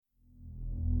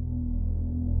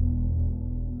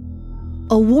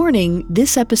A warning,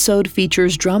 this episode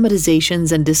features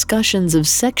dramatizations and discussions of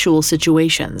sexual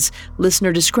situations.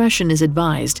 Listener discretion is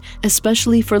advised,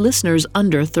 especially for listeners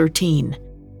under 13.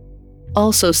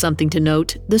 Also something to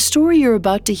note, the story you're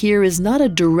about to hear is not a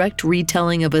direct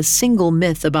retelling of a single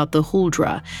myth about the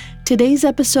Huldra. Today's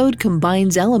episode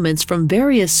combines elements from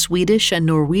various Swedish and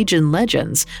Norwegian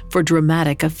legends for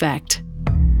dramatic effect.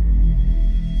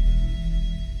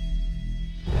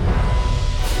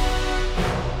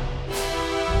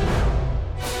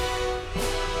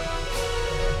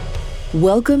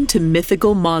 Welcome to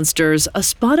Mythical Monsters, a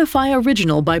Spotify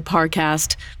original by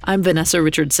Parcast. I'm Vanessa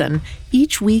Richardson.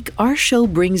 Each week, our show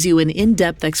brings you an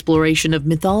in-depth exploration of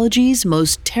mythology's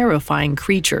most terrifying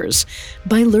creatures.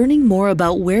 By learning more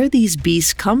about where these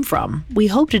beasts come from, we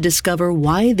hope to discover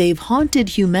why they've haunted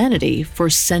humanity for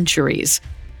centuries.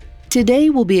 Today,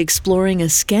 we'll be exploring a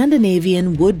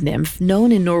Scandinavian wood nymph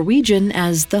known in Norwegian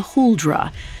as the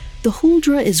Huldra. The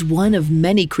Huldra is one of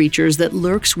many creatures that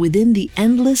lurks within the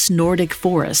endless Nordic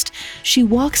forest. She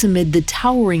walks amid the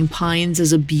towering pines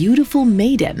as a beautiful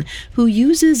maiden who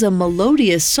uses a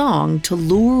melodious song to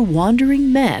lure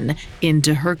wandering men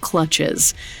into her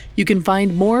clutches. You can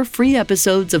find more free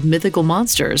episodes of Mythical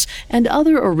Monsters and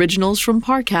other originals from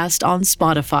Parcast on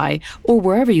Spotify or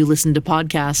wherever you listen to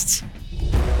podcasts.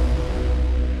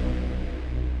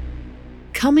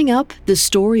 Coming up, the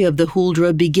story of the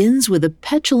Huldra begins with a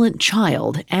petulant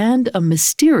child and a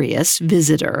mysterious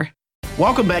visitor.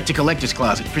 Welcome back to Collector's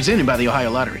Closet, presented by the Ohio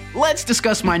Lottery. Let's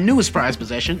discuss my newest prize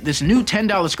possession, this new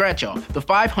 $10 scratch-off, the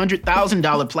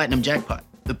 $500,000 Platinum Jackpot.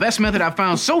 The best method I've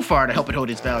found so far to help it hold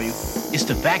its value is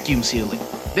to vacuum seal it.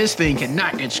 This thing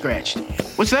cannot get scratched.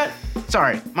 What's that?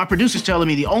 Sorry, my producer's telling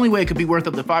me the only way it could be worth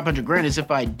up to $500,000 is if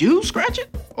I do scratch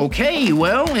it? Okay,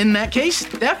 well, in that case,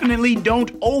 definitely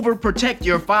don't overprotect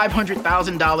your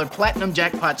 $500,000 Platinum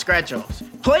Jackpot scratch-offs.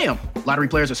 Play them! Lottery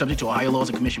players are subject to Ohio laws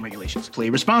and commission regulations. Play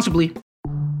responsibly.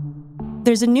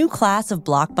 There's a new class of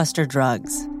blockbuster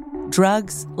drugs.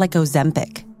 Drugs like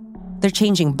Ozempic. They're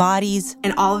changing bodies.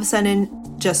 And all of a sudden,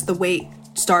 just the weight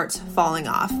starts falling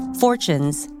off.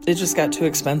 Fortunes. It just got too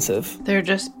expensive. They're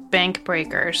just bank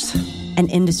breakers. And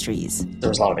industries. There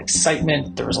was a lot of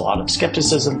excitement. There was a lot of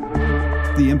skepticism.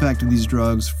 The impact of these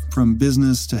drugs from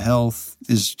business to health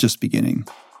is just beginning.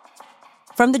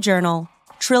 From the Journal,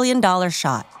 $1 Trillion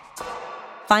Shot.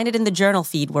 Find it in the Journal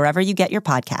feed wherever you get your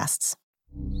podcasts.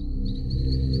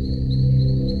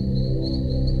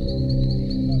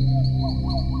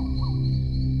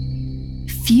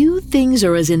 Few things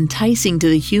are as enticing to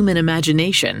the human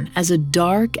imagination as a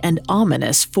dark and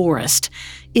ominous forest.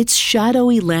 Its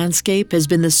shadowy landscape has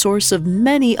been the source of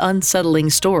many unsettling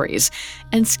stories,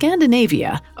 and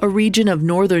Scandinavia, a region of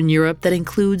northern Europe that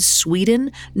includes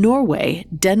Sweden, Norway,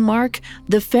 Denmark,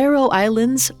 the Faroe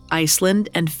Islands, Iceland,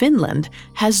 and Finland,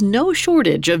 has no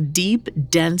shortage of deep,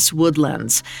 dense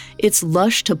woodlands. Its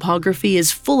lush topography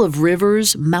is full of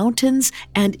rivers, mountains,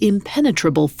 and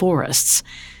impenetrable forests.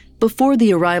 Before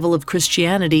the arrival of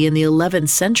Christianity in the 11th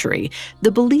century,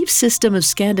 the belief system of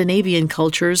Scandinavian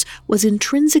cultures was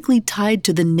intrinsically tied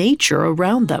to the nature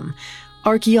around them.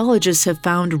 Archaeologists have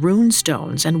found rune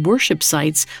stones and worship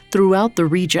sites throughout the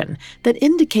region that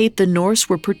indicate the Norse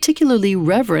were particularly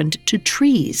reverent to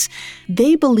trees.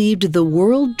 They believed the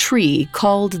world tree,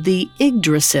 called the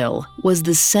Yggdrasil, was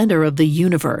the center of the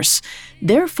universe.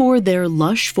 Therefore, their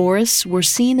lush forests were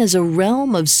seen as a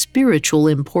realm of spiritual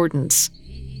importance.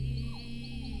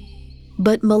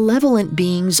 But malevolent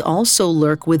beings also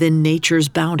lurk within nature's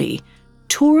bounty.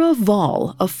 Tora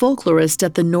Wahl, a folklorist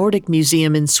at the Nordic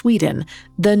Museum in Sweden,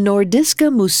 the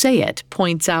Nordiska Museet,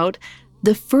 points out,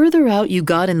 the further out you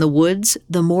got in the woods,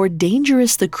 the more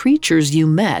dangerous the creatures you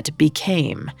met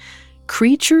became.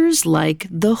 Creatures like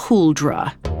the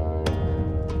Huldra.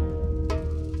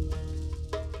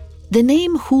 The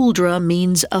name Huldra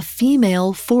means a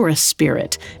female forest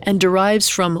spirit and derives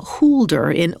from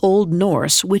Huldr in Old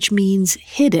Norse, which means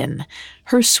hidden.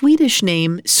 Her Swedish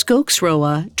name,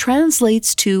 Skogsroa,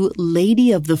 translates to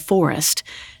Lady of the Forest.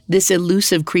 This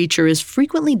elusive creature is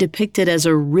frequently depicted as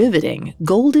a riveting,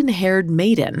 golden-haired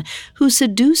maiden who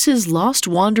seduces lost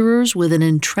wanderers with an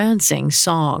entrancing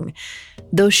song.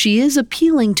 Though she is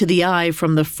appealing to the eye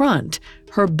from the front,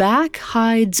 her back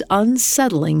hides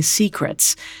unsettling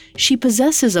secrets. She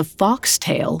possesses a fox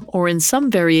tail, or in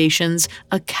some variations,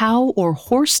 a cow or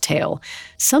horse tail.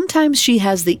 Sometimes she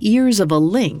has the ears of a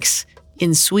lynx.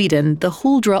 In Sweden, the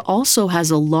Huldra also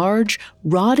has a large,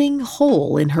 rotting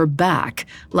hole in her back,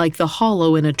 like the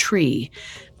hollow in a tree.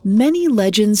 Many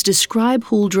legends describe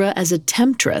Huldra as a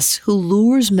temptress who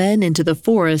lures men into the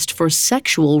forest for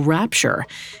sexual rapture.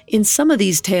 In some of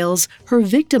these tales, her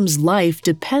victim's life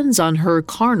depends on her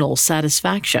carnal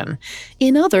satisfaction.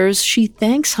 In others, she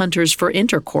thanks hunters for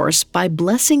intercourse by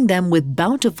blessing them with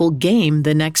bountiful game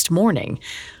the next morning.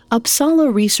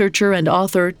 Uppsala researcher and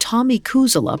author Tommy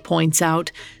Kuzala points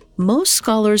out, most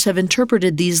scholars have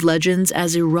interpreted these legends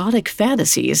as erotic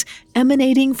fantasies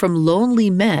emanating from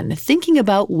lonely men thinking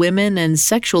about women and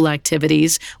sexual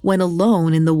activities when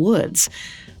alone in the woods.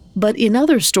 But in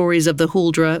other stories of the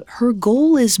Huldra, her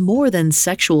goal is more than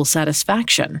sexual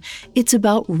satisfaction. It's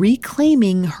about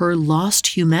reclaiming her lost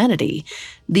humanity.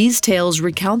 These tales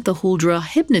recount the Huldra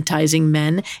hypnotizing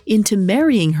men into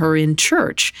marrying her in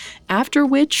church, after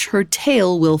which her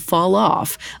tail will fall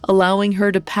off, allowing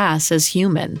her to pass as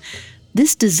human.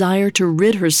 This desire to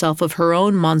rid herself of her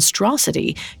own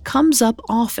monstrosity comes up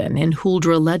often in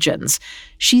Huldra legends.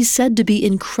 She's said to be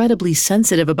incredibly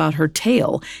sensitive about her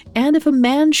tail, and if a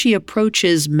man she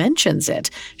approaches mentions it,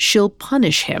 she'll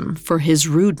punish him for his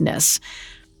rudeness.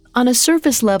 On a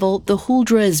surface level, the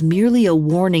Huldra is merely a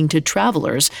warning to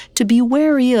travelers to be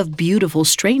wary of beautiful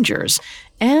strangers,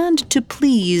 and to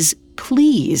please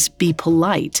be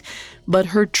polite. But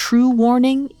her true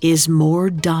warning is more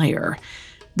dire.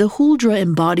 The Huldra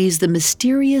embodies the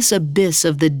mysterious abyss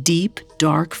of the deep,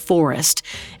 dark forest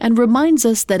and reminds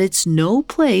us that it's no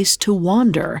place to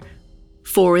wander,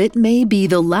 for it may be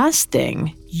the last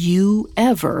thing you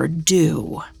ever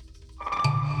do.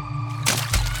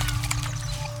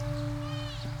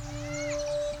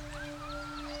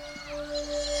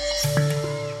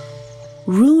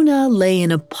 Runa lay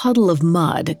in a puddle of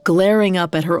mud, glaring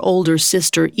up at her older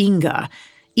sister Inga.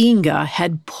 Inga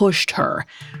had pushed her.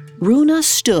 Runa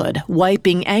stood,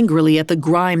 wiping angrily at the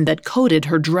grime that coated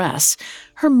her dress.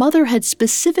 Her mother had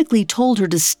specifically told her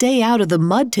to stay out of the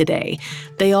mud today.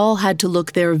 They all had to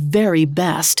look their very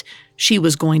best. She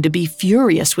was going to be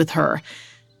furious with her.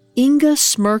 Inga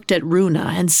smirked at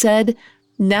Runa and said,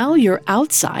 "Now your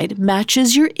outside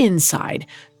matches your inside.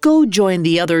 Go join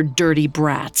the other dirty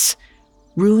brats."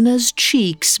 Runa's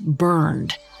cheeks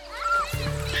burned.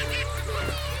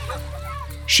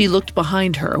 She looked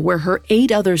behind her, where her 8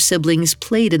 other siblings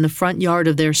played in the front yard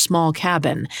of their small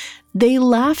cabin. They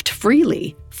laughed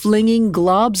freely, flinging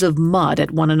globs of mud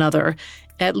at one another.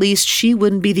 At least she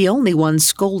wouldn't be the only one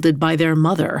scolded by their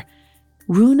mother.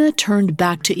 Runa turned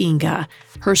back to Inga.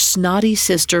 Her snotty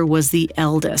sister was the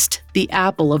eldest, the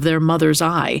apple of their mother's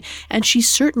eye, and she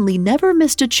certainly never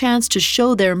missed a chance to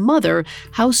show their mother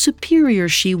how superior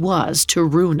she was to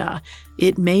Runa.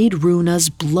 It made Runa's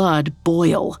blood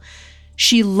boil.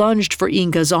 She lunged for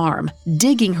Inga's arm,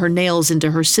 digging her nails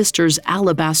into her sister's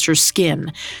alabaster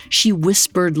skin. She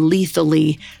whispered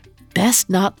lethally, "Best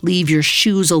not leave your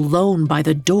shoes alone by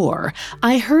the door.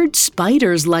 I heard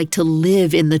spiders like to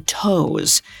live in the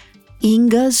toes."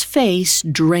 Inga's face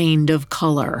drained of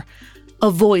color. A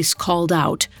voice called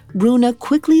out. Runa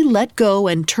quickly let go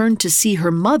and turned to see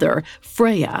her mother,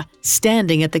 Freya,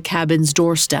 standing at the cabin's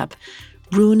doorstep.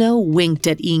 Runa winked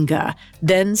at Inga,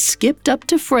 then skipped up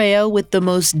to Freya with the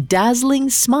most dazzling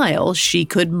smile she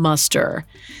could muster.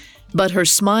 But her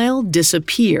smile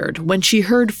disappeared when she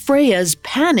heard Freya's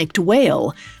panicked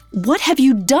wail. "What have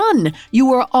you done?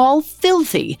 You are all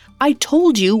filthy. I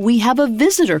told you we have a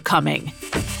visitor coming."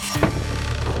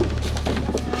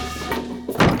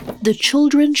 The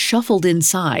children shuffled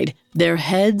inside. Their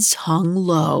heads hung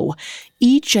low.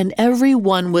 Each and every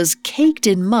one was caked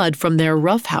in mud from their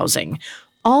roughhousing,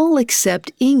 all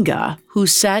except Inga, who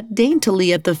sat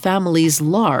daintily at the family's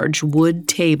large wood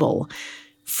table.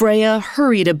 Freya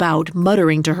hurried about,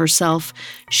 muttering to herself.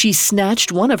 She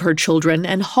snatched one of her children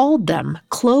and hauled them,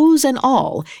 clothes and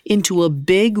all, into a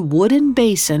big wooden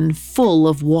basin full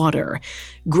of water.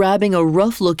 Grabbing a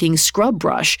rough-looking scrub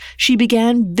brush, she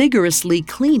began vigorously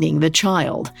cleaning the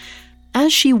child.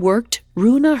 As she worked,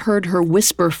 Runa heard her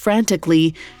whisper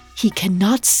frantically, "He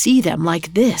cannot see them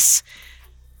like this."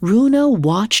 Runa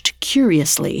watched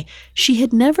curiously. She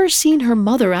had never seen her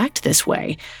mother act this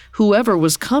way. Whoever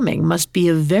was coming must be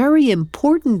a very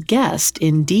important guest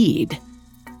indeed.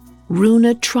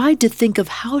 Runa tried to think of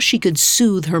how she could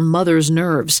soothe her mother's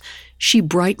nerves. She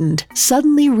brightened,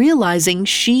 suddenly realizing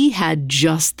she had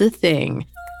just the thing.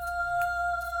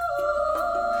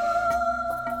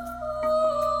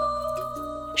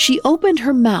 She opened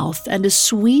her mouth and a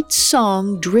sweet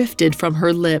song drifted from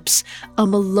her lips, a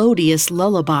melodious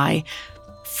lullaby.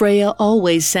 Freya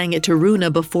always sang it to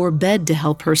Runa before bed to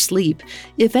help her sleep.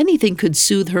 If anything could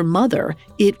soothe her mother,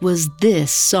 it was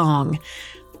this song.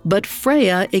 But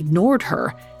Freya ignored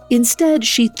her. Instead,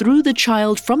 she threw the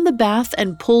child from the bath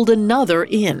and pulled another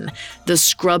in. The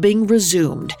scrubbing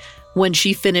resumed. When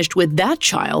she finished with that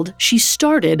child, she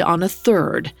started on a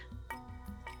third.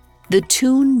 The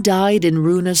tune died in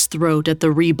Runa's throat at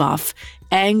the rebuff.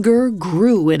 Anger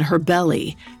grew in her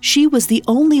belly. She was the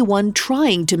only one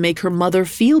trying to make her mother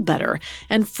feel better,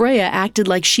 and Freya acted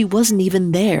like she wasn't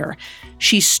even there.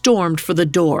 She stormed for the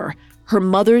door. Her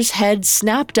mother's head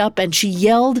snapped up and she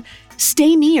yelled,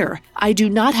 "Stay near! I do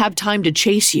not have time to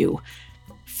chase you."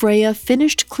 Freya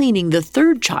finished cleaning the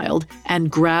third child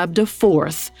and grabbed a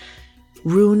fourth.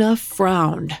 Runa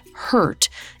frowned, hurt.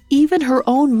 Even her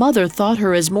own mother thought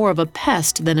her as more of a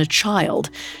pest than a child.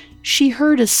 She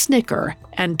heard a snicker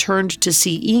and turned to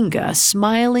see Inga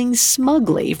smiling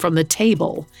smugly from the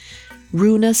table.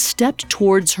 Runa stepped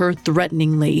towards her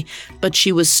threateningly, but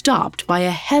she was stopped by a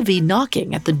heavy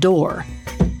knocking at the door.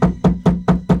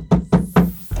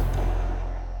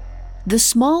 The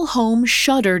small home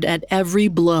shuddered at every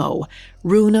blow.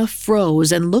 Runa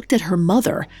froze and looked at her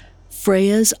mother.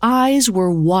 Freya's eyes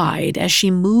were wide as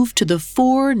she moved to the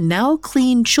 4 now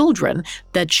clean children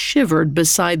that shivered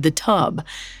beside the tub,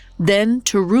 then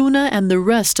to Runa and the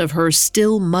rest of her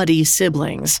still muddy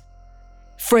siblings.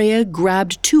 Freya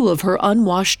grabbed 2 of her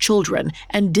unwashed children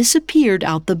and disappeared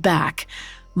out the back.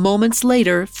 Moments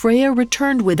later, Freya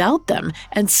returned without them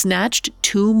and snatched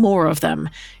 2 more of them.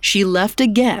 She left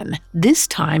again, this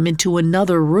time into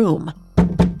another room.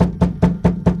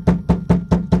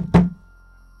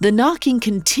 The knocking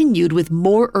continued with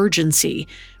more urgency.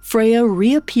 Freya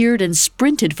reappeared and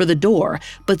sprinted for the door,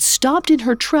 but stopped in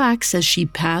her tracks as she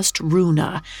passed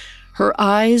Runa. Her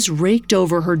eyes raked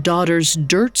over her daughter's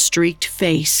dirt-streaked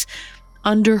face.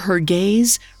 Under her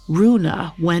gaze,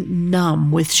 Runa went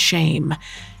numb with shame.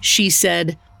 She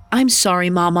said, "I'm sorry,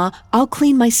 Mama. I'll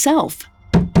clean myself."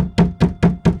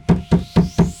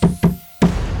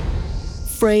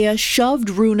 Freya shoved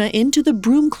Runa into the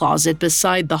broom closet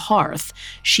beside the hearth.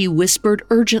 She whispered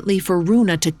urgently for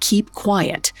Runa to keep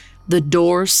quiet. The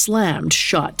door slammed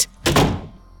shut.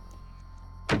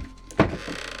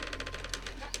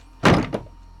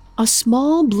 A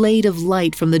small blade of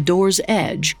light from the door's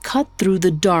edge cut through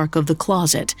the dark of the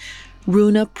closet.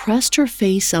 Runa pressed her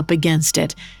face up against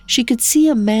it. She could see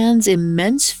a man's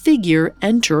immense figure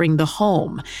entering the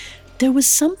home. There was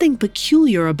something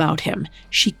peculiar about him.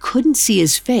 She couldn't see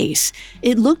his face.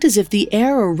 It looked as if the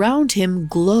air around him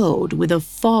glowed with a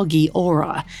foggy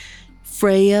aura.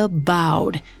 Freya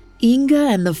bowed. Inga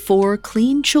and the 4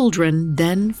 clean children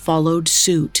then followed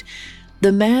suit.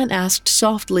 The man asked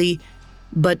softly,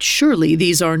 "But surely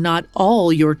these are not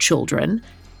all your children?"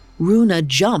 Runa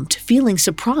jumped, feeling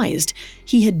surprised.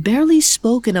 He had barely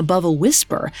spoken above a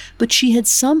whisper, but she had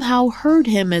somehow heard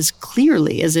him as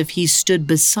clearly as if he stood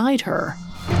beside her.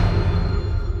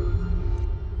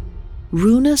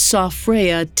 Runa saw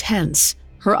Freya tense.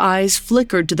 Her eyes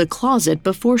flickered to the closet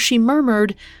before she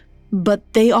murmured, "But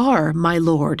they are, my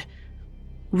lord."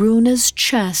 Runa's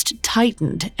chest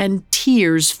tightened and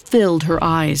tears filled her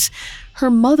eyes.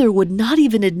 Her mother would not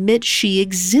even admit she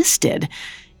existed.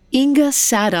 Inga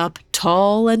sat up,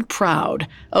 tall and proud.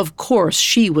 Of course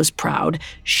she was proud.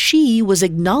 She was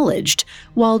acknowledged,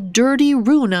 while dirty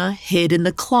Runa hid in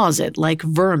the closet like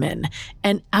vermin,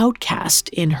 an outcast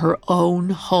in her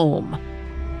own home.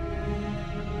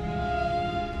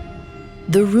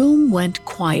 The room went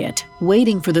quiet,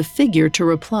 waiting for the figure to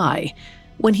reply.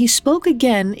 When he spoke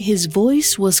again, his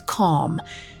voice was calm.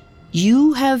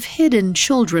 "You have hidden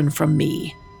children from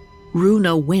me."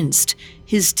 Runa winced.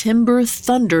 His timbre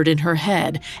thundered in her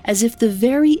head, as if the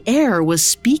very air was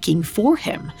speaking for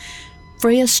him.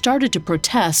 Freya started to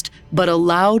protest, but a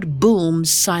loud boom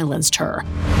silenced her.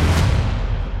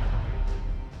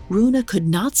 Runa could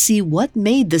not see what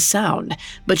made the sound,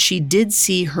 but she did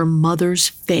see her mother's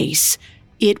face.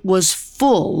 It was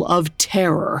full of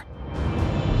terror.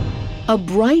 A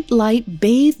bright light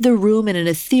bathed the room in an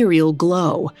ethereal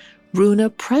glow. Runa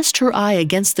pressed her eye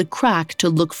against the crack to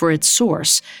look for its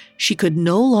source. She could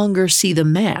no longer see the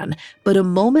man, but a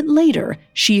moment later,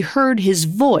 she heard his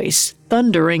voice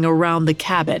thundering around the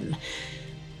cabin.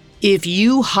 "If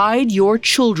you hide your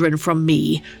children from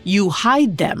me, you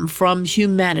hide them from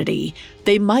humanity.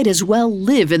 They might as well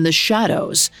live in the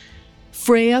shadows."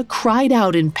 Freya cried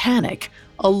out in panic.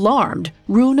 Alarmed,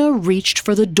 Runa reached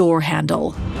for the door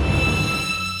handle.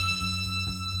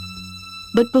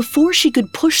 But before she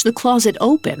could push the closet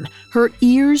open, her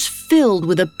ears filled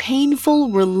with a painful,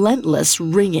 relentless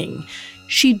ringing.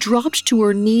 She dropped to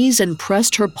her knees and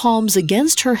pressed her palms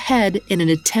against her head in an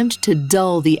attempt to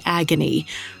dull the agony.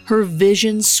 Her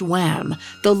vision swam,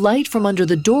 the light from under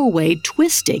the doorway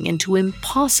twisting into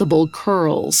impossible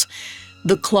curls.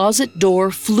 The closet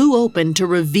door flew open to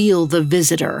reveal the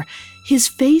visitor. His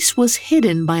face was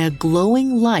hidden by a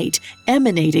glowing light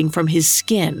emanating from his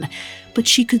skin, but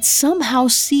she could somehow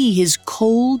see his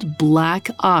cold, black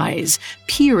eyes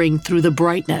peering through the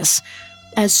brightness.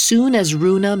 As soon as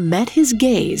Runa met his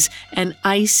gaze, an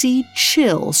icy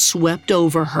chill swept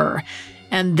over her.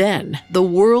 And then the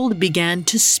world began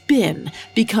to spin,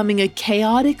 becoming a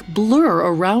chaotic blur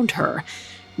around her.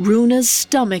 Runa's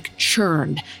stomach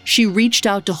churned. She reached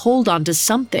out to hold on to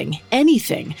something,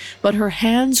 anything, but her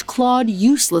hands clawed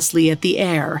uselessly at the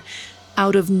air.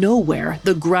 Out of nowhere,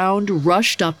 the ground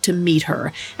rushed up to meet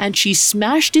her, and she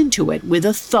smashed into it with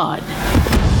a thud.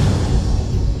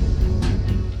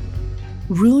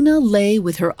 Runa lay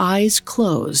with her eyes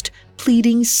closed,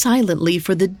 pleading silently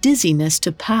for the dizziness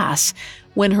to pass.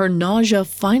 When her nausea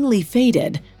finally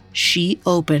faded, she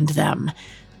opened them.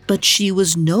 But she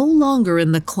was no longer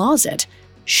in the closet.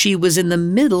 She was in the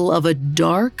middle of a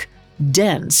dark,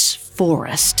 dense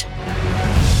forest.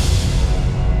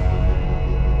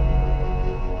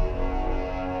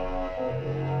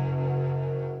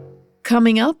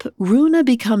 Coming up, Runa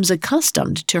becomes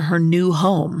accustomed to her new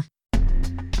home.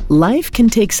 Life can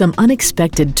take some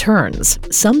unexpected turns.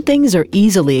 Some things are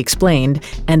easily explained,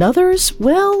 and others,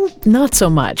 well, not so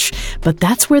much. But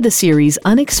that's where the series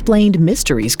Unexplained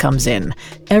Mysteries comes in.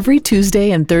 Every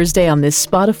Tuesday and Thursday on this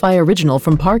Spotify original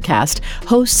from Parcast,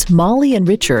 hosts Molly and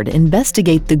Richard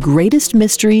investigate the greatest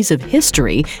mysteries of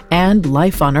history and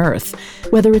life on Earth.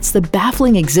 Whether it's the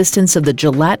baffling existence of the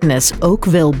gelatinous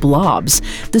Oakville blobs,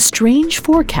 the strange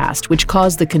forecast which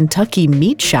caused the Kentucky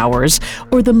meat showers,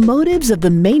 or the motives of the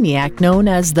maniac known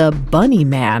as the Bunny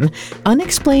Man,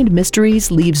 Unexplained Mysteries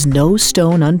leaves no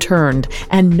stone unturned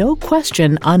and no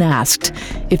question unasked.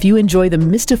 If you enjoy the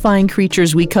mystifying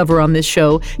creatures we cover on this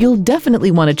show, you'll definitely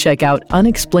want to check out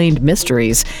Unexplained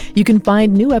Mysteries. You can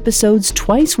find new episodes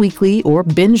twice weekly or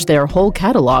binge their whole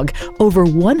catalog, over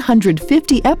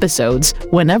 150 episodes,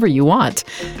 whenever you want.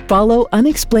 Follow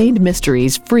Unexplained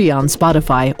Mysteries free on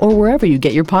Spotify or wherever you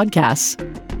get your podcasts.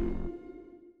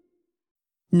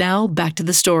 Now back to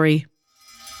the story.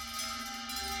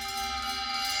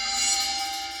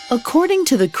 According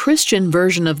to the Christian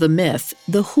version of the myth,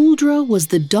 the Huldra was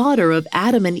the daughter of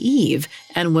Adam and Eve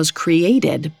and was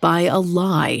created by a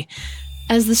lie.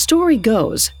 As the story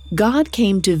goes, God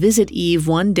came to visit Eve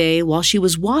one day while she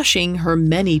was washing her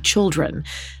many children.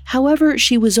 However,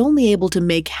 she was only able to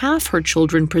make half her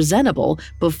children presentable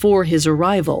before his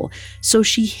arrival, so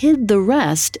she hid the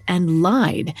rest and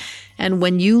lied. And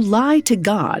when you lie to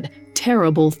God,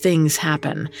 terrible things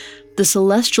happen. The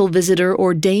celestial visitor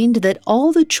ordained that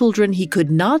all the children he could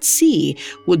not see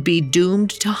would be doomed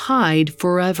to hide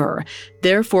forever,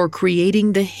 therefore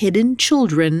creating the hidden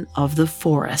children of the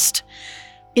forest.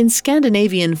 In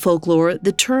Scandinavian folklore,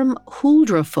 the term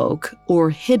Huldra folk, or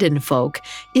hidden folk,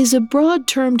 is a broad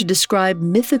term to describe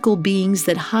mythical beings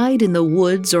that hide in the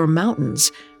woods or mountains.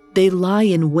 They lie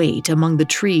in wait among the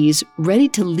trees, ready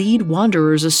to lead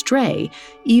wanderers astray.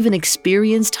 Even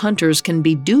experienced hunters can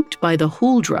be duped by the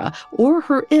Huldra or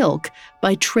her ilk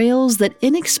by trails that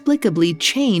inexplicably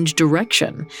change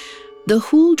direction. The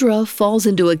Huldra falls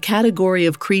into a category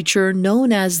of creature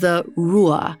known as the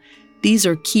Rua. These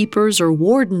are keepers or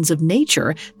wardens of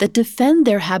nature that defend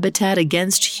their habitat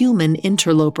against human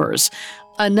interlopers.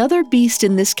 Another beast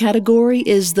in this category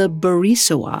is the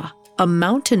Barisoa, a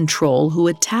mountain troll who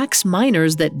attacks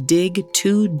miners that dig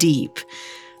too deep.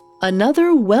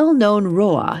 Another well-known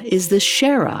Roa is the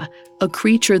Shera, a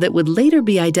creature that would later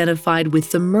be identified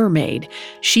with the mermaid.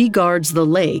 She guards the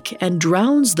lake and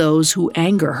drowns those who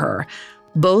anger her.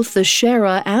 Both the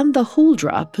Shera and the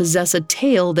Huldra possess a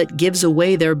tail that gives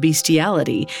away their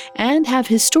bestiality and have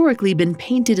historically been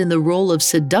painted in the role of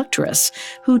seductress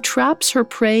who traps her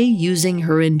prey using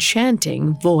her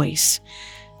enchanting voice.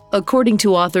 According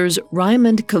to authors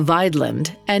Raymond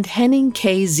Kveidland and Henning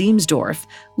K. Ziemsdorf,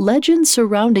 legends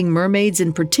surrounding mermaids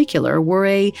in particular were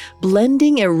a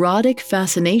blending erotic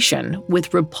fascination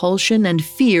with repulsion and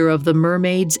fear of the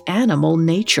mermaid's animal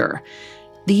nature.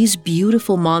 These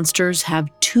beautiful monsters have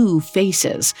two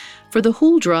faces. For the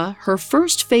Huldra, her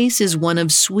first face is one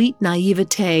of sweet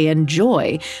naivete and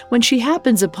joy when she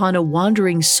happens upon a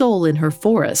wandering soul in her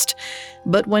forest.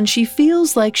 But when she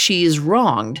feels like she is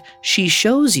wronged, she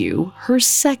shows you her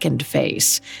second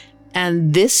face.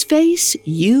 And this face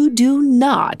you do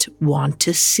not want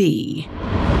to see.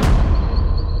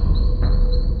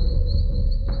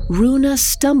 Runa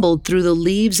stumbled through the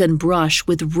leaves and brush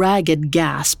with ragged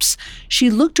gasps. She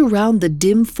looked around the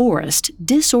dim forest,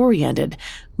 disoriented.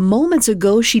 Moments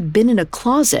ago, she'd been in a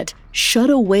closet,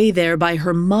 shut away there by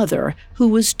her mother, who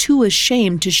was too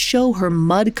ashamed to show her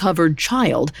mud-covered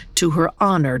child to her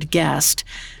honored guest.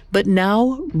 But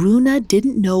now, Runa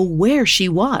didn't know where she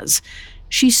was.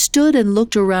 She stood and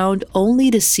looked around only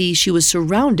to see she was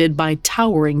surrounded by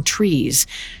towering trees.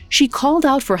 She called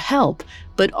out for help,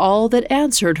 but all that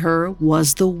answered her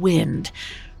was the wind.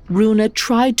 Runa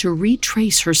tried to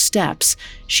retrace her steps.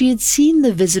 She had seen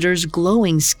the visitor's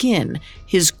glowing skin,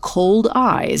 his cold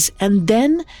eyes, and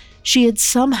then she had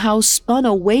somehow spun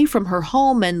away from her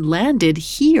home and landed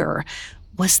here.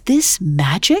 Was this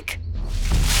magic?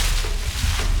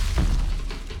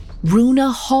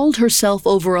 Runa hauled herself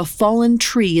over a fallen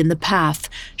tree in the path.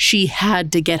 She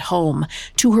had to get home,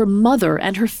 to her mother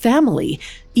and her family.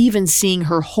 Even seeing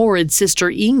her horrid sister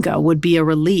Inga would be a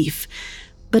relief.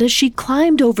 But as she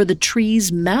climbed over the tree's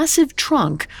massive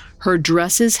trunk, her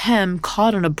dress's hem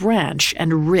caught on a branch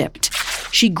and ripped.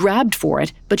 She grabbed for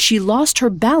it, but she lost her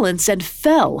balance and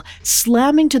fell,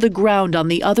 slamming to the ground on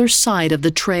the other side of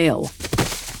the trail.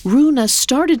 Runa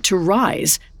started to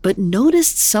rise, but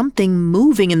noticed something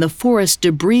moving in the forest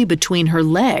debris between her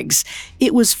legs.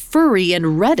 It was furry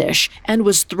and reddish and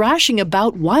was thrashing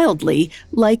about wildly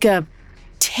like a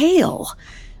tail.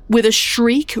 With a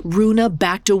shriek, Runa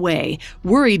backed away,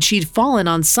 worried she'd fallen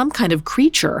on some kind of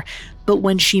creature. But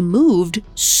when she moved,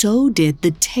 so did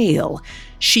the tail.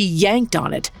 She yanked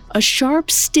on it. A sharp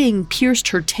sting pierced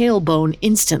her tailbone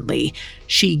instantly.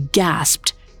 She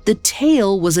gasped. The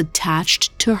tail was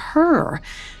attached to her.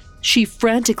 She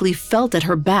frantically felt at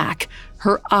her back.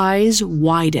 Her eyes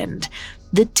widened.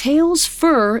 The tail's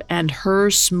fur and her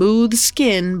smooth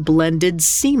skin blended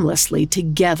seamlessly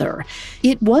together.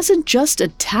 It wasn't just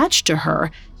attached to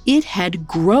her, it had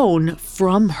grown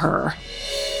from her.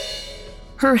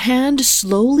 Her hand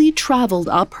slowly traveled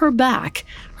up her back.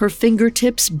 Her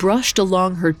fingertips brushed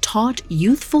along her taut,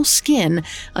 youthful skin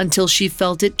until she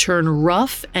felt it turn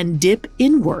rough and dip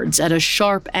inwards at a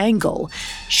sharp angle.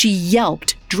 She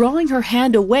yelped, drawing her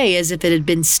hand away as if it had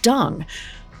been stung.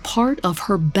 Part of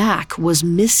her back was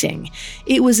missing.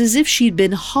 It was as if she'd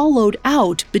been hollowed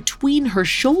out between her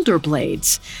shoulder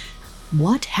blades.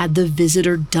 What had the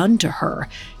visitor done to her?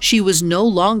 She was no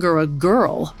longer a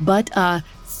girl, but a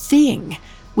thing.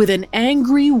 With an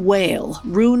angry wail,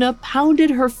 Runa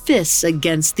pounded her fists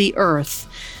against the earth.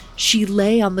 She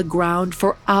lay on the ground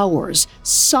for hours,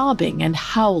 sobbing and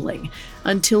howling,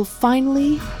 until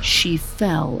finally she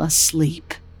fell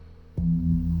asleep.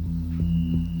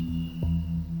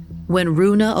 When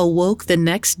Runa awoke the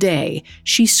next day,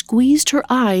 she squeezed her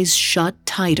eyes shut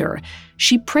tighter.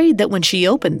 She prayed that when she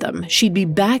opened them, she'd be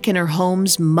back in her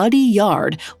home's muddy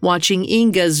yard, watching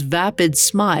Inga's vapid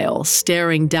smile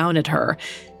staring down at her.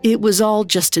 It was all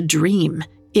just a dream.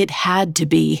 It had to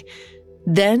be.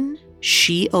 Then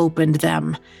she opened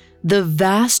them. The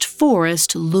vast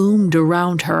forest loomed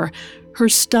around her. Her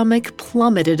stomach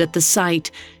plummeted at the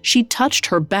sight. She touched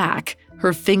her back,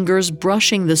 her fingers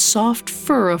brushing the soft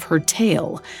fur of her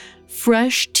tail.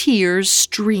 Fresh tears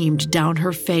streamed down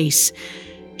her face.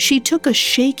 She took a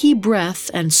shaky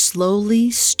breath and slowly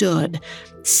stood.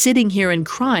 Sitting here and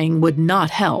crying would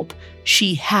not help.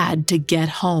 She had to get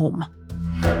home.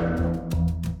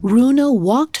 Runa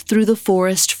walked through the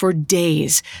forest for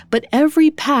days, but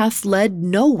every path led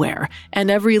nowhere,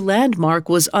 and every landmark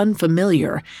was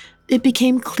unfamiliar. It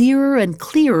became clearer and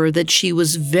clearer that she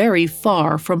was very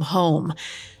far from home.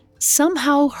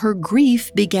 Somehow her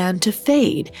grief began to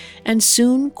fade, and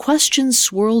soon questions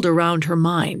swirled around her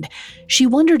mind. She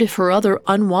wondered if her other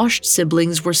unwashed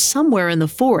siblings were somewhere in the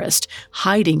forest,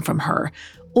 hiding from her,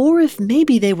 or if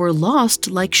maybe they were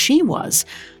lost like she was,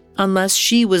 unless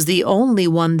she was the only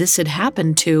one this had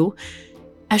happened to.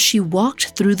 As she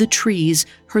walked through the trees,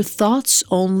 her thoughts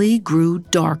only grew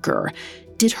darker.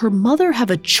 Did her mother have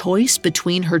a choice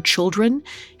between her children?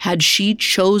 Had she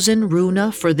chosen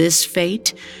Runa for this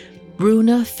fate?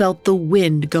 Runa felt the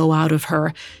wind go out of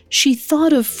her. She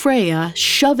thought of Freya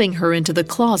shoving her into the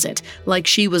closet like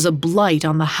she was a blight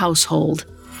on the household.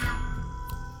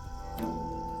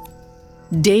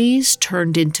 Days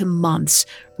turned into months.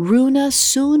 Runa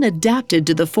soon adapted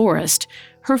to the forest.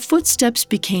 Her footsteps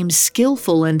became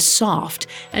skillful and soft,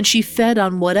 and she fed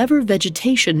on whatever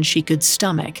vegetation she could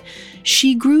stomach.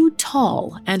 She grew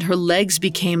tall, and her legs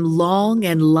became long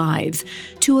and lithe.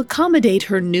 To accommodate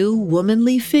her new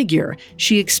womanly figure,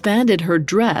 she expanded her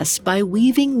dress by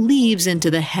weaving leaves into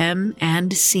the hem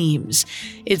and seams.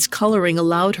 Its coloring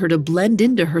allowed her to blend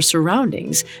into her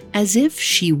surroundings, as if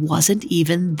she wasn't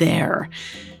even there.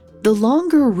 The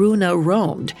longer Runa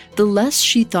roamed, the less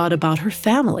she thought about her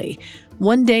family.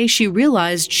 One day she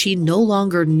realized she no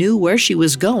longer knew where she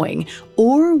was going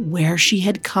or where she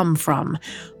had come from.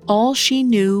 All she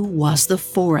knew was the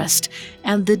forest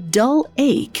and the dull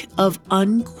ache of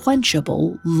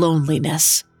unquenchable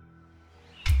loneliness.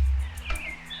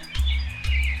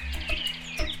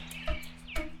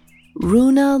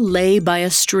 Runa lay by a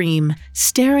stream,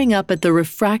 staring up at the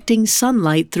refracting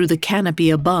sunlight through the canopy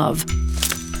above.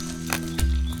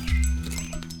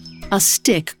 A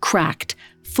stick cracked.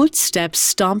 Footsteps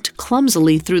stomped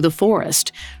clumsily through the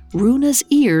forest. Runa's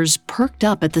ears perked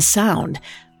up at the sound.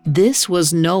 This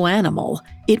was no animal.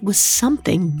 It was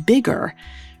something bigger.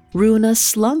 Runa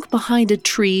slunk behind a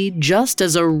tree just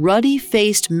as a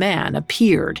ruddy-faced man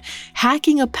appeared,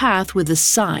 hacking a path with a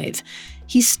scythe.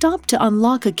 He stopped to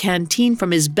unlock a canteen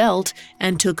from his belt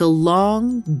and took a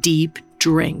long, deep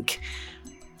drink.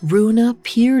 Runa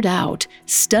peered out,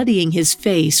 studying his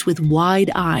face with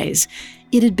wide eyes.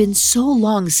 It had been so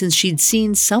long since she'd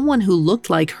seen someone who looked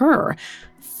like her.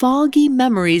 Foggy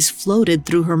memories floated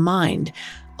through her mind.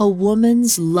 A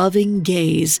woman's loving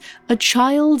gaze, a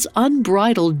child's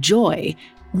unbridled joy.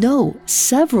 No,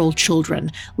 several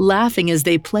children, laughing as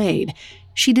they played.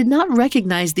 She did not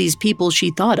recognize these people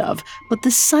she thought of, but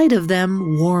the sight of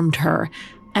them warmed her.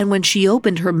 And when she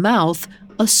opened her mouth,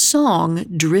 a song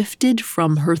drifted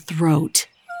from her throat.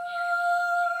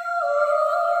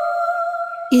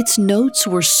 Its notes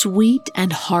were sweet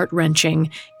and heart-wrenching,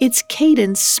 its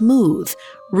cadence smooth.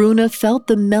 Runa felt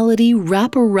the melody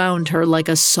wrap around her like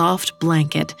a soft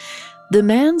blanket. The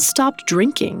man stopped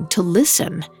drinking to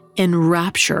listen,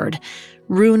 enraptured.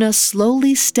 Runa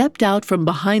slowly stepped out from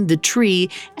behind the tree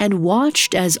and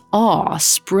watched as awe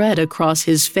spread across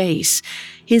his face.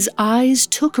 His eyes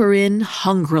took her in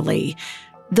hungrily.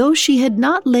 Though she had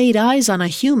not laid eyes on a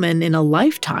human in a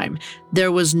lifetime,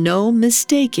 there was no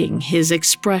mistaking his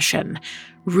expression.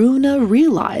 Runa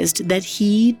realized that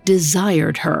he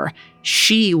desired her.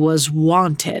 She was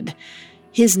wanted.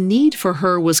 His need for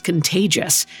her was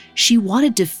contagious. She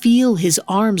wanted to feel his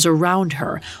arms around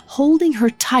her, holding her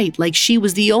tight like she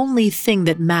was the only thing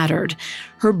that mattered.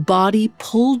 Her body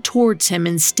pulled towards him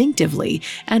instinctively,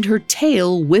 and her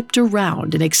tail whipped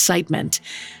around in excitement.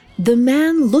 The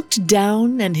man looked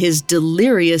down, and his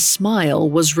delirious smile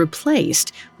was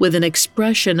replaced with an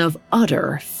expression of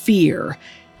utter fear.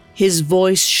 His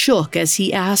voice shook as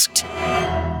he asked,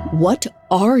 "What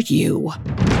are you?"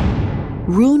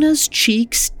 Runa's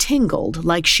cheeks tingled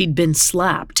like she'd been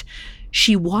slapped.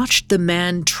 She watched the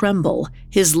man tremble,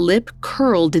 his lip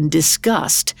curled in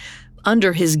disgust.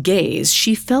 Under his gaze,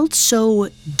 she felt so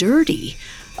dirty.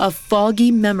 A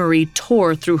foggy memory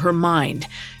tore through her mind.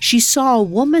 She saw a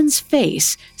woman's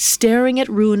face staring at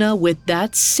Runa with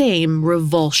that same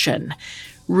revulsion.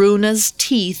 Runa's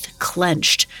teeth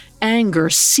clenched. Anger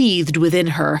seethed within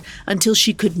her until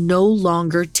she could no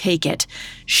longer take it.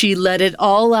 She let it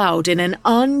all out in an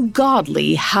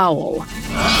ungodly howl.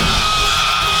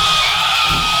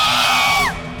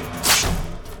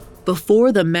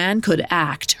 Before the man could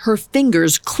act, her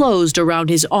fingers closed around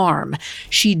his arm.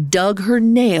 She dug her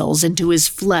nails into his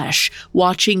flesh,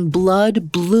 watching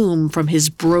blood bloom from his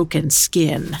broken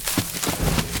skin.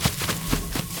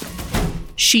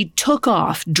 She took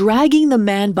off, dragging the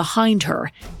man behind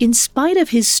her. In spite of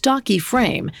his stocky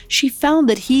frame, she found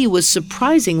that he was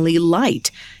surprisingly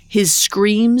light. His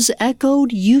screams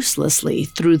echoed uselessly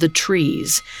through the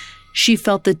trees. She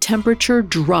felt the temperature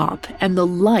drop and the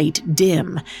light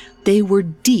dim. They were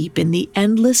deep in the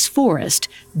endless forest,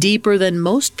 deeper than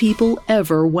most people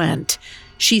ever went.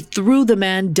 She threw the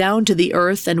man down to the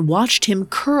earth and watched him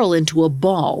curl into a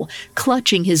ball,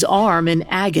 clutching his arm in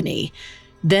agony.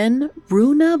 Then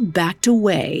Runa backed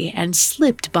away and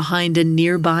slipped behind a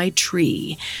nearby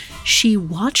tree. She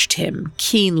watched him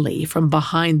keenly from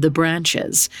behind the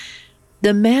branches.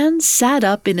 The man sat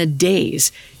up in a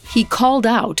daze. He called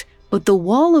out, but the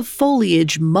wall of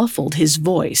foliage muffled his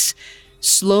voice.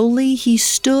 Slowly he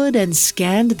stood and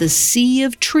scanned the sea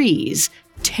of trees,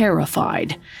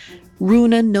 terrified.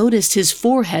 Runa noticed his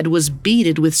forehead was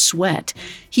beaded with sweat.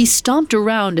 He stomped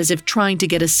around as if trying to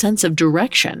get a sense of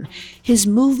direction. His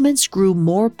movements grew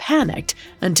more panicked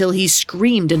until he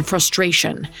screamed in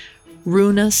frustration.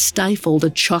 Runa stifled a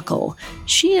chuckle.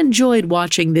 She enjoyed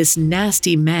watching this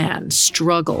nasty man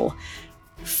struggle.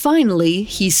 Finally,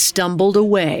 he stumbled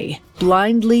away,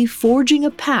 blindly forging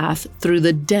a path through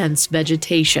the dense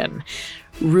vegetation.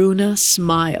 Runa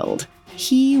smiled.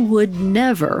 He would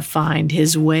never find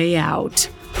his way out.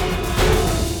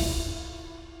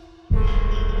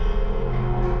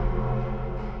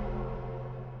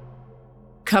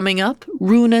 Coming up,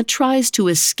 Runa tries to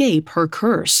escape her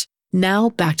curse. Now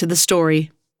back to the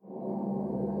story.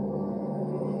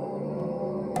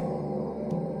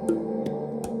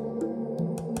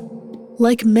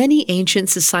 Like many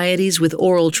ancient societies with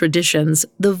oral traditions,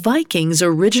 the Vikings'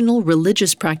 original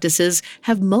religious practices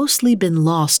have mostly been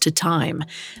lost to time.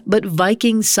 But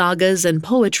Viking sagas and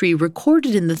poetry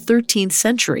recorded in the 13th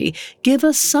century give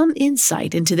us some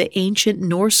insight into the ancient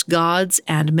Norse gods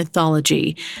and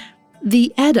mythology.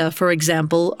 The Edda, for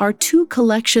example, are two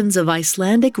collections of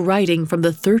Icelandic writing from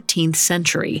the 13th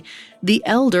century. The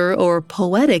Elder or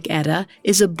Poetic Edda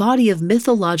is a body of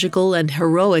mythological and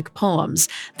heroic poems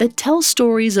that tell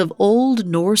stories of old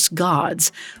Norse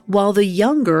gods, while the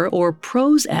Younger or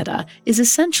Prose Edda is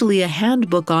essentially a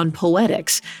handbook on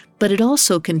poetics, but it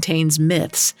also contains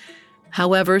myths.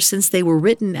 However, since they were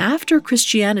written after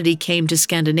Christianity came to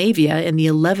Scandinavia in the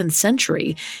 11th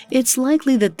century, it's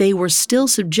likely that they were still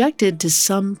subjected to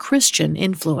some Christian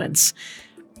influence.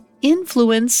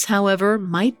 Influence, however,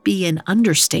 might be an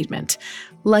understatement.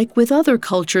 Like with other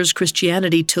cultures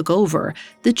Christianity took over,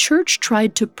 the Church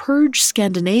tried to purge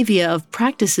Scandinavia of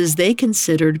practices they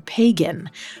considered pagan.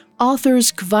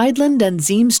 Authors Kveidland and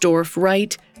Ziemsdorf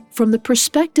write, "From the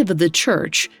perspective of the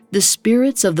Church, the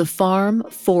spirits of the farm,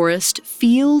 forest,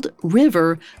 field,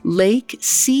 river, lake,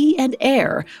 sea, and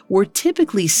air were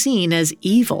typically seen as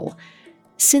evil."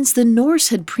 Since the Norse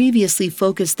had previously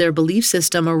focused their belief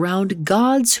system around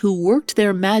gods who worked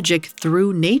their magic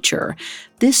through nature,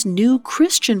 this new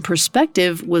Christian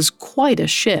perspective was quite a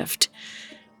shift.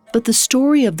 But the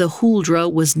story of the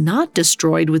Huldra was not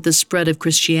destroyed with the spread of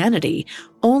Christianity,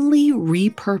 only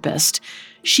repurposed.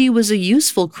 She was a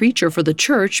useful creature for the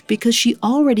Church because she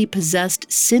already possessed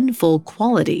sinful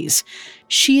qualities.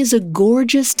 She is a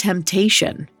gorgeous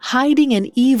temptation, hiding an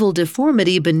evil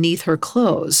deformity beneath her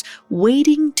clothes,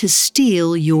 waiting to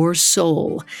steal your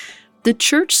soul. The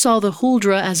Church saw the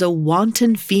Huldra as a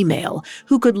wanton female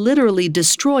who could literally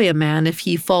destroy a man if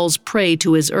he falls prey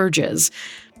to his urges.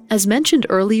 As mentioned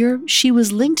earlier, she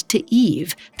was linked to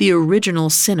Eve, the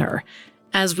original sinner.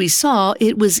 As we saw,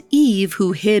 it was Eve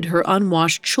who hid her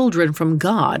unwashed children from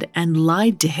God and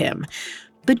lied to him.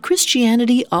 But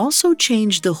Christianity also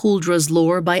changed the Huldra's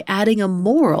lore by adding a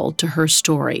moral to her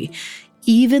story.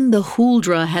 Even the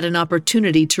Huldra had an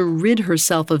opportunity to rid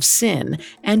herself of sin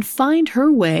and find her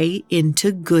way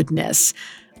into goodness.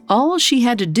 All she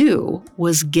had to do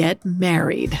was get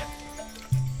married.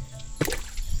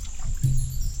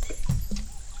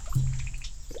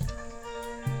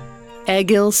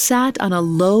 Egil sat on a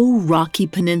low, rocky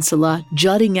peninsula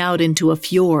jutting out into a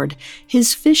fjord,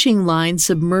 his fishing line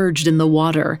submerged in the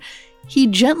water. He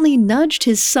gently nudged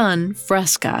his son,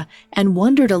 Fresca, and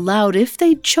wondered aloud if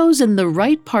they'd chosen the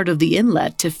right part of the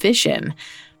inlet to fish in.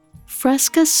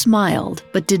 Fresca smiled,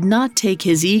 but did not take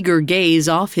his eager gaze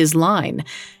off his line.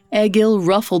 Egil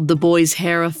ruffled the boy's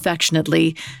hair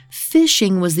affectionately.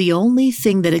 Fishing was the only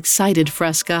thing that excited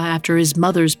Fresca after his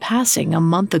mother's passing a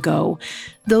month ago.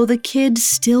 Though the kid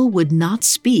still would not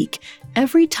speak,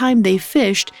 every time they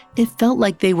fished, it felt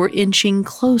like they were inching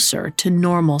closer to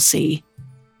normalcy.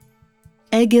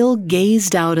 Egil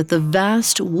gazed out at the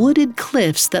vast, wooded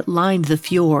cliffs that lined the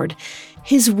fjord.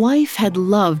 His wife had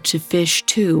loved to fish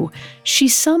too. She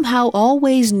somehow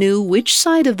always knew which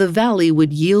side of the valley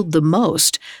would yield the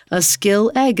most, a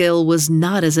skill Egil was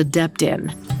not as adept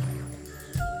in.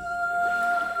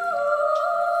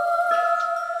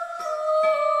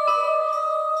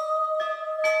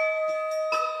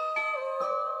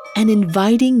 An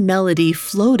inviting melody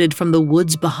floated from the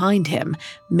woods behind him,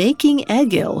 making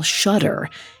Egil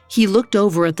shudder. He looked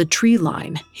over at the tree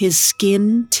line, his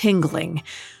skin tingling.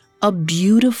 A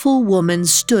beautiful woman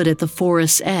stood at the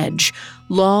forest's edge.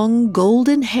 Long,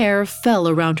 golden hair fell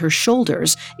around her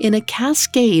shoulders in a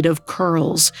cascade of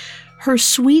curls. Her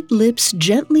sweet lips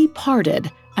gently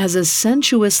parted as a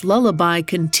sensuous lullaby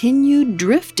continued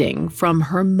drifting from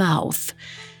her mouth.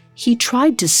 He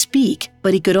tried to speak,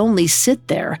 but he could only sit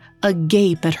there,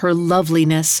 agape at her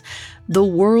loveliness. The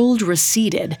world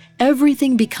receded,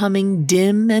 everything becoming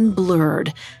dim and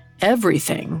blurred.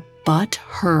 Everything but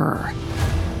her.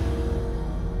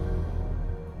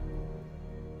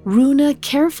 Runa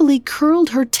carefully curled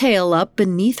her tail up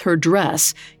beneath her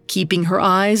dress, keeping her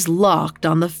eyes locked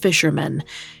on the fisherman.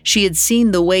 She had seen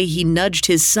the way he nudged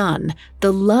his son,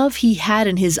 the love he had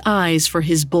in his eyes for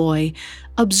his boy.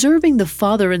 Observing the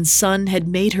father and son had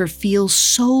made her feel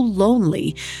so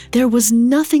lonely. There was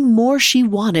nothing more she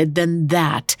wanted than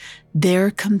that,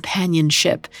 their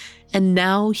companionship. And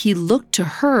now he looked to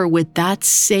her with that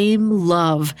same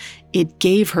love. It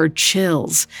gave her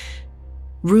chills.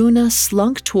 Runa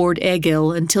slunk toward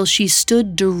Egil until she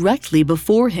stood directly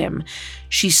before him.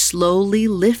 She slowly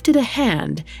lifted a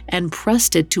hand and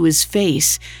pressed it to his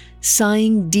face,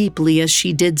 sighing deeply as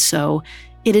she did so.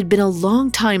 It had been a long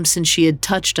time since she had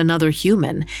touched another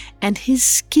human, and his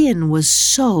skin was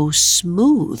so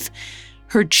smooth.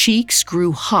 Her cheeks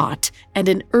grew hot, and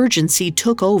an urgency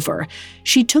took over.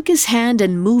 She took his hand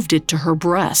and moved it to her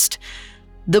breast.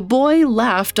 The boy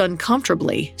laughed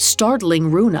uncomfortably, startling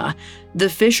Runa. The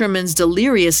fisherman's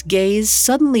delirious gaze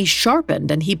suddenly sharpened,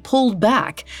 and he pulled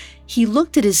back. He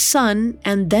looked at his son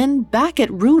and then back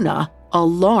at Runa,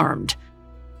 alarmed.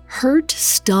 Hurt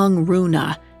stung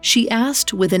Runa. She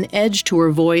asked with an edge to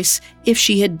her voice if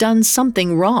she had done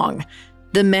something wrong.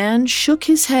 The man shook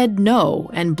his head no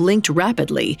and blinked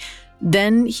rapidly.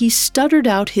 Then he stuttered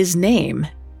out his name,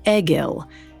 Egil.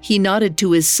 He nodded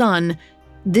to his son.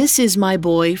 "This is my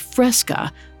boy,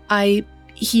 Fresca.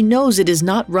 He knows it is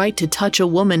not right to touch a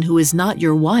woman who is not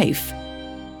your wife."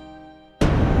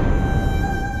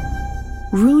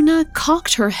 Runa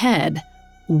cocked her head.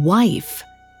 Wife.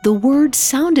 The word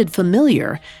sounded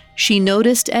familiar. She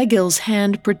noticed Egil's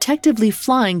hand protectively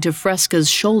flying to Fresca's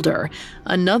shoulder.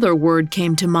 Another word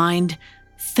came to mind,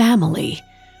 family.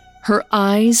 Her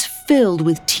eyes filled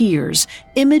with tears.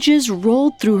 Images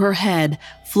rolled through her head,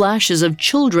 flashes of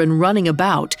children running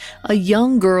about, a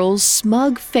young girl's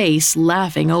smug face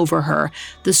laughing over her,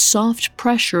 the soft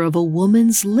pressure of a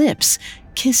woman's lips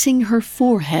kissing her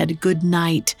forehead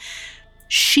goodnight.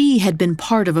 She had been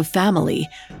part of a family.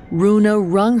 Runa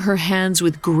wrung her hands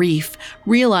with grief,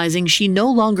 realizing she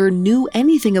no longer knew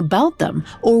anything about them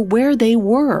or where they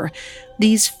were.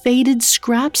 These faded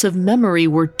scraps of memory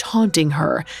were taunting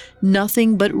her,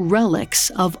 nothing but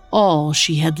relics of all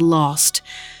she had lost.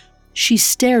 She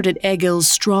stared at Egil's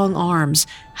strong arms,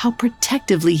 how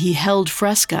protectively he held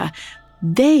Fresca.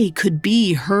 They could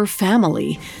be her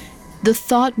family. The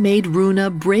thought made Runa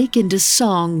break into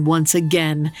song once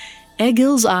again.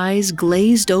 Egil's eyes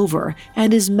glazed over,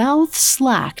 and his mouth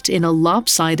slacked in a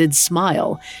lopsided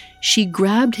smile. She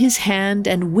grabbed his hand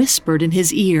and whispered in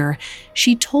his ear.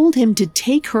 She told him to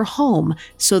take her home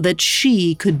so that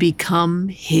she could become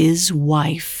his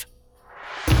wife.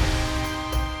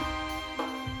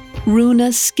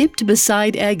 Runa skipped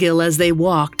beside Egil as they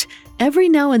walked. Every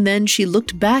now and then she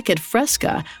looked back at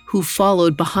Fresca, who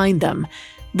followed behind them.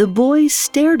 The boy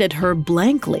stared at her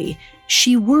blankly.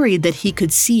 She worried that he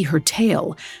could see her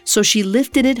tail, so she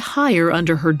lifted it higher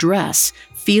under her dress,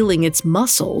 feeling its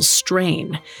muscles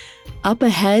strain. Up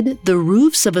ahead, the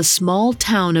roofs of a small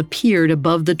town appeared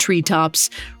above the treetops.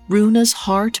 Runa's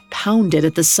heart pounded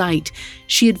at the sight.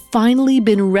 She had finally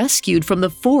been rescued from the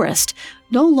forest.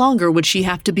 No longer would she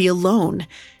have to be alone.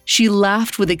 She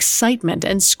laughed with excitement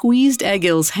and squeezed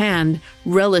Egil's hand,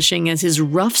 relishing as his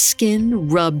rough skin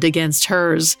rubbed against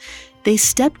hers. They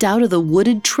stepped out of the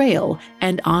wooded trail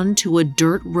and onto a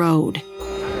dirt road.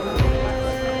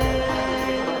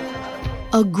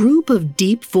 A group of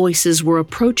deep voices were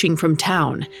approaching from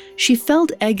town. She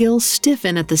felt Egil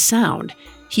stiffen at the sound.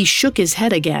 He shook his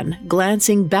head again,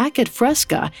 glancing back at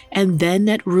Fresca and then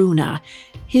at Runa.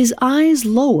 His eyes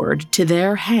lowered to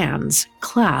their hands,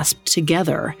 clasped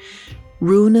together.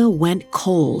 Runa went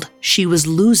cold. She was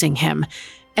losing him.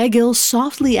 Egil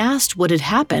softly asked what had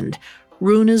happened.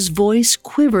 Runa's voice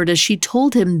quivered as she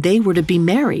told him they were to be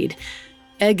married.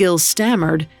 Egil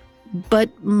stammered, "But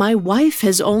my wife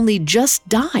has only just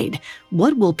died.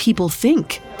 What will people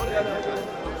think?"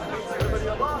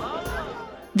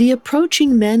 The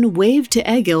approaching men waved to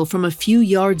Egil from a few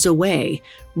yards away.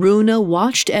 Runa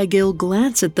watched Egil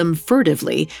glance at them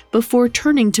furtively before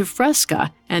turning to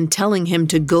Fresca and telling him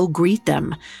to go greet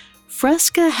them.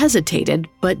 Fresca hesitated,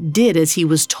 but did as he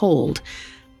was told.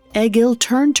 Egil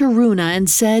turned to Runa and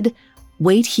said,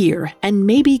 "Wait here and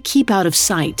maybe keep out of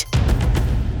sight."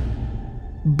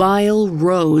 Bile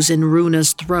rose in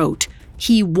Runa's throat.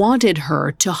 He wanted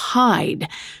her to hide.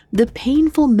 The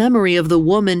painful memory of the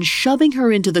woman shoving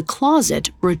her into the closet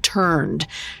returned.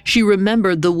 She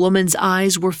remembered the woman's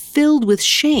eyes were filled with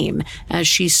shame as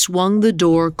she swung the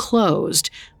door closed,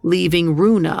 leaving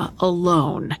Runa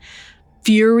alone.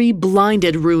 Fury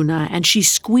blinded Runa and she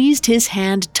squeezed his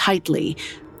hand tightly,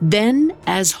 then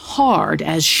as hard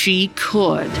as she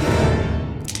could.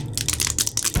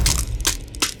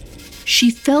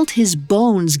 She felt his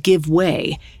bones give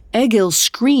way. Egil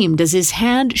screamed as his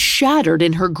hand shattered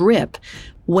in her grip.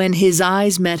 When his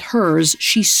eyes met hers,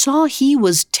 she saw he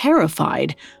was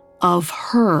terrified of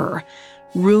her.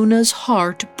 Runa's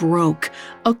heart broke.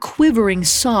 A quivering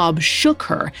sob shook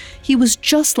her. He was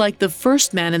just like the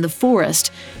first man in the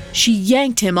forest. She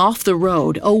yanked him off the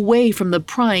road, away from the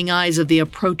prying eyes of the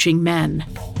approaching men.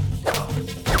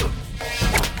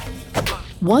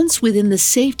 Once within the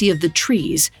safety of the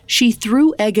trees, she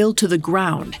threw Egil to the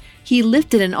ground. He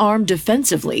lifted an arm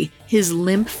defensively, his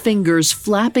limp fingers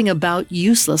flapping about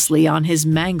uselessly on his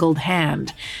mangled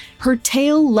hand. Her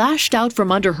tail lashed out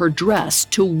from under her dress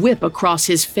to whip across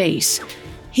his face.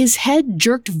 His head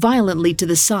jerked violently to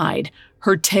the side.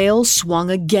 Her tail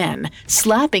swung again,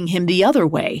 slapping him the other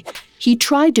way. He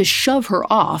tried to shove her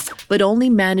off, but only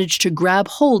managed to grab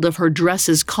hold of her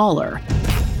dress's collar.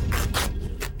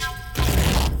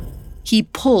 He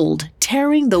pulled,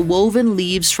 tearing the woven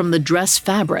leaves from the dress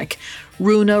fabric.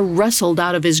 Runa wrestled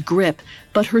out of his grip,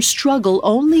 but her struggle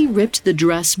only ripped the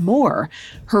dress more.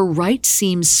 Her right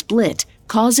seam split,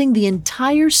 causing the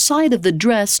entire side of the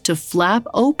dress to flap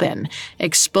open,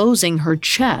 exposing her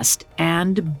chest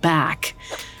and back.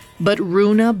 But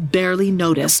Runa barely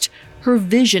noticed. Her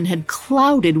vision had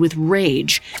clouded with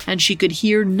rage, and she could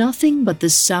hear nothing but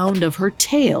the sound of her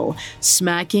tail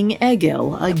smacking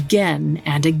Egil again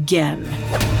and again.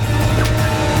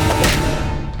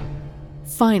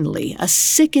 Finally, a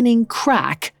sickening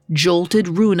crack jolted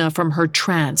Runa from her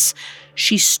trance.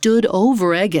 She stood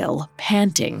over Egil,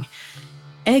 panting.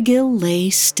 Egil lay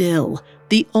still.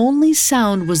 The only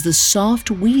sound was the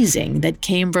soft wheezing that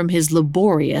came from his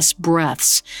laborious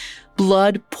breaths.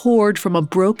 Blood poured from a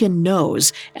broken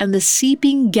nose and the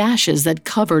seeping gashes that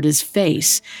covered his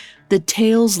face. The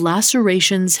tail's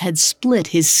lacerations had split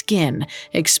his skin,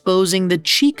 exposing the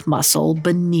cheek muscle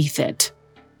beneath it.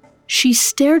 She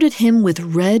stared at him with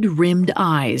red-rimmed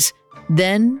eyes.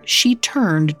 Then she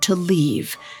turned to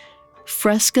leave.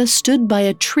 Fresca stood by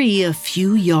a tree a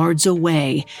few yards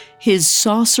away. His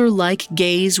saucer-like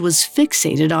gaze was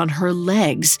fixated on her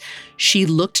legs. She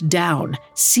looked down,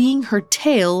 seeing her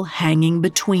tail hanging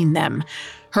between them.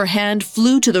 Her hand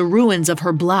flew to the ruins of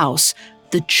her blouse.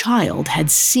 The child had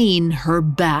seen her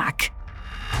back.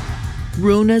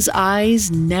 Runa's eyes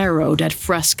narrowed at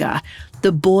Fresca.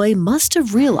 The boy must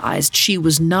have realized she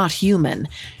was not human.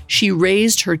 She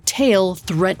raised her tail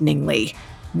threateningly.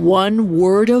 One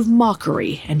word of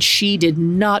mockery, and she did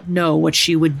not know what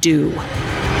she would do.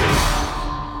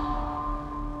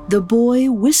 The boy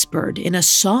whispered in a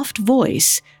soft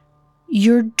voice,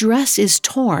 "Your dress is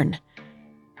torn."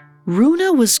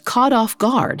 Runa was caught off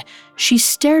guard. She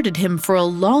stared at him for a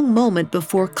long moment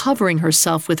before covering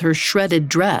herself with her shredded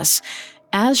dress.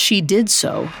 As she did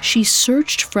so, she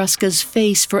searched Fresca's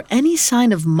face for any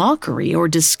sign of mockery or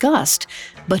disgust,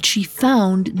 but she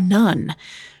found none.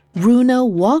 Runa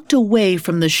walked away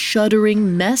from the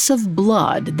shuddering mess of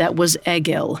blood that was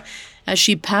Egil. As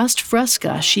she passed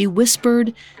Fresca, she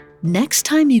whispered, "Next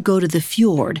time you go to the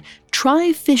fjord,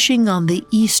 try fishing on the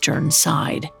eastern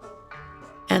side."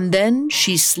 And then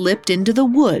she slipped into the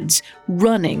woods,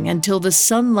 running until the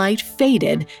sunlight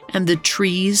faded and the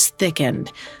trees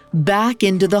thickened, back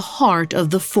into the heart of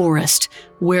the forest,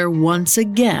 where once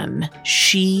again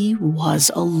she was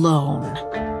alone.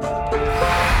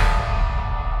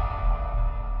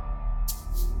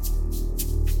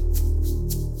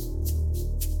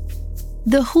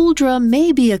 The Huldra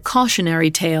may be a cautionary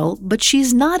tale, but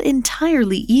she's not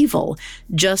entirely evil,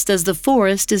 just as the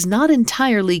forest is not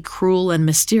entirely cruel and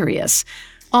mysterious.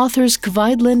 Authors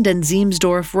Kveidland and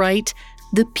Ziemsdorf write,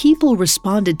 "The people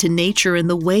responded to nature in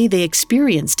the way they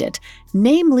experienced it,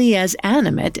 namely as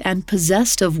animate and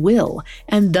possessed of will,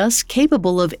 and thus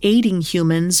capable of aiding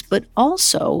humans but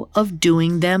also of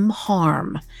doing them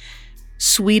harm."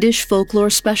 Swedish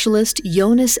folklore specialist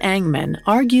Jonas Angman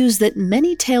argues that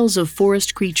many tales of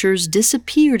forest creatures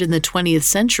disappeared in the 20th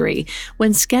century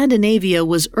when Scandinavia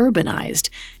was urbanized,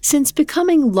 since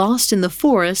becoming lost in the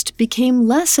forest became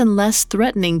less and less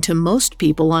threatening to most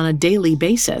people on a daily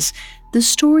basis. The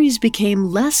stories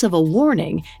became less of a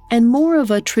warning and more of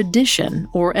a tradition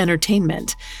or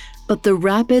entertainment. But the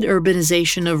rapid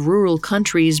urbanization of rural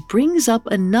countries brings up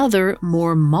another,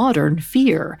 more modern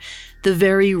fear. The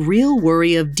very real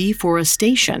worry of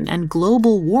deforestation and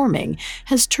global warming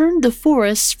has turned the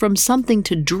forests from something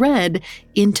to dread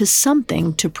into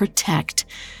something to protect.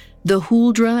 The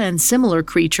Huldra and similar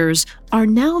creatures are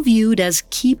now viewed as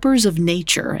keepers of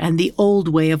nature and the old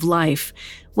way of life.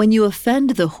 When you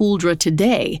offend the Huldra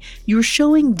today, you're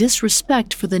showing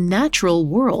disrespect for the natural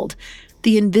world.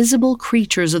 The invisible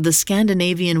creatures of the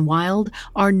Scandinavian wild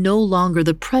are no longer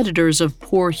the predators of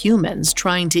poor humans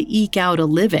trying to eke out a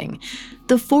living.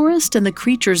 The forest and the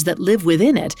creatures that live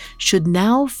within it should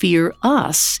now fear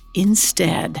us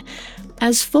instead.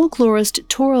 As folklorist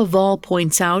Tora Wall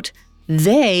points out,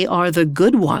 they are the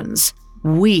good ones.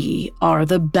 We are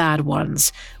the bad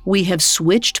ones. We have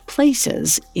switched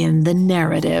places in the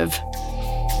narrative.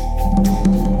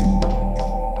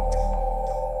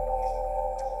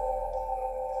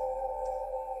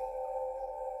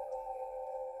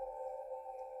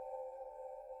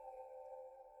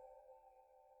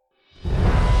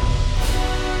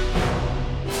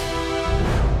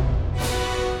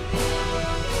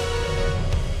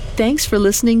 Thanks for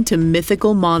listening to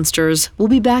Mythical Monsters. We'll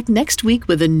be back next week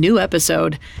with a new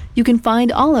episode. You can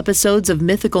find all episodes of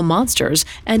Mythical Monsters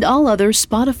and all other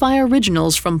Spotify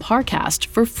originals from Parcast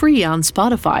for free on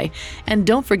Spotify. And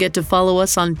don't forget to follow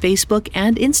us on Facebook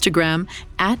and Instagram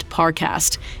at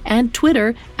Parcast and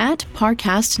Twitter at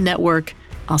Parcast Network.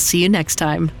 I'll see you next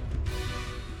time.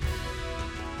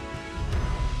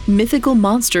 Mythical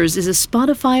Monsters is a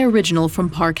Spotify original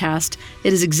from Parcast.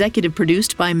 It is executive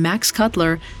produced by Max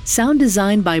Cutler, sound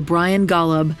designed by Brian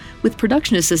Golub, with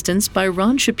production assistance by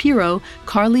Ron Shapiro,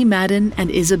 Carly Madden, and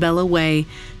Isabella Way.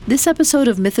 This episode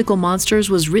of Mythical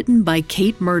Monsters was written by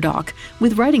Kate Murdoch,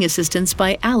 with writing assistance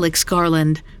by Alex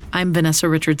Garland. I'm Vanessa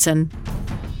Richardson.